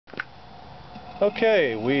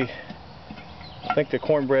Okay, I think the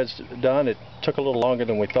cornbread's done. It took a little longer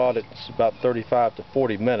than we thought. It's about 35 to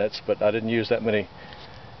 40 minutes, but I didn't use that many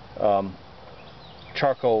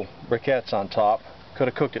charcoal briquettes on top. Could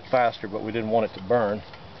have cooked it faster, but we didn't want it to burn.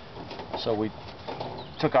 So we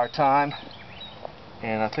took our time,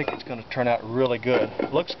 and I think it's going to turn out really good.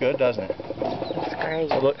 It looks good, doesn't it? Looks great.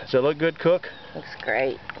 Does it look good, Cook? Looks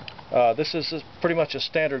great. This is pretty much a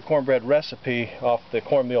standard cornbread recipe off the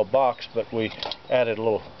cornmeal box, but we added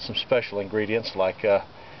some special ingredients like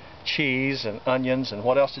cheese and onions, and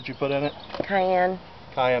what else did you put in it? Cayenne.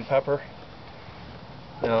 Cayenne pepper.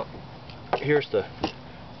 Now, here's the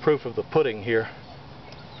proof of the pudding here.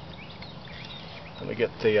 Let me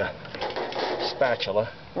get the spatula.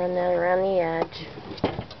 Run that around the edge.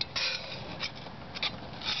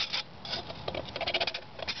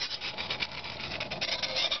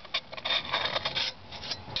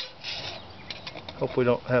 Hope we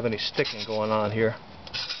don't have any sticking going on here.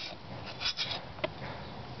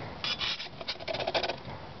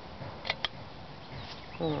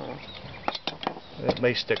 It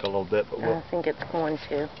may stick a little bit, but I think it's going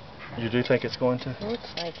to. You do think it's going to?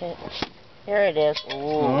 Looks like it. Here it is.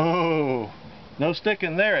 Ooh. No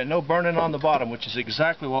sticking there and no burning on the bottom, which is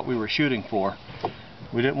exactly what we were shooting for.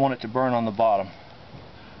 We didn't want it to burn on the bottom.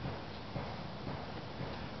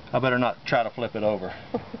 I better not try to flip it over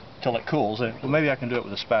till it cools. Well, maybe I can do it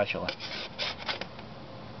with a spatula.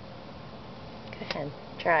 Go ahead,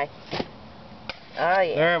 try. Oh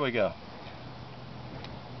yeah. There we go.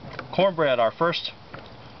 Cornbread, our first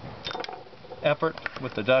effort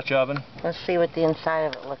with the Dutch oven. Let's see what the inside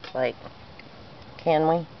of it looks like. Can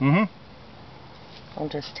we? Mm-hmm. I'll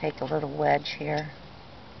just take a little wedge here.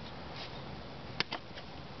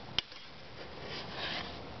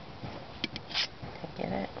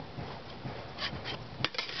 Get it.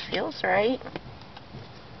 Feels right.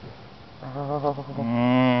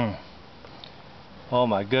 Oh. Oh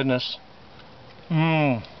my goodness.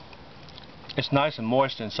 It's nice and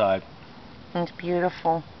moist inside. It's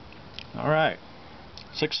beautiful. All right.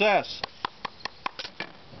 Success.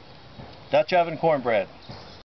 Dutch oven cornbread.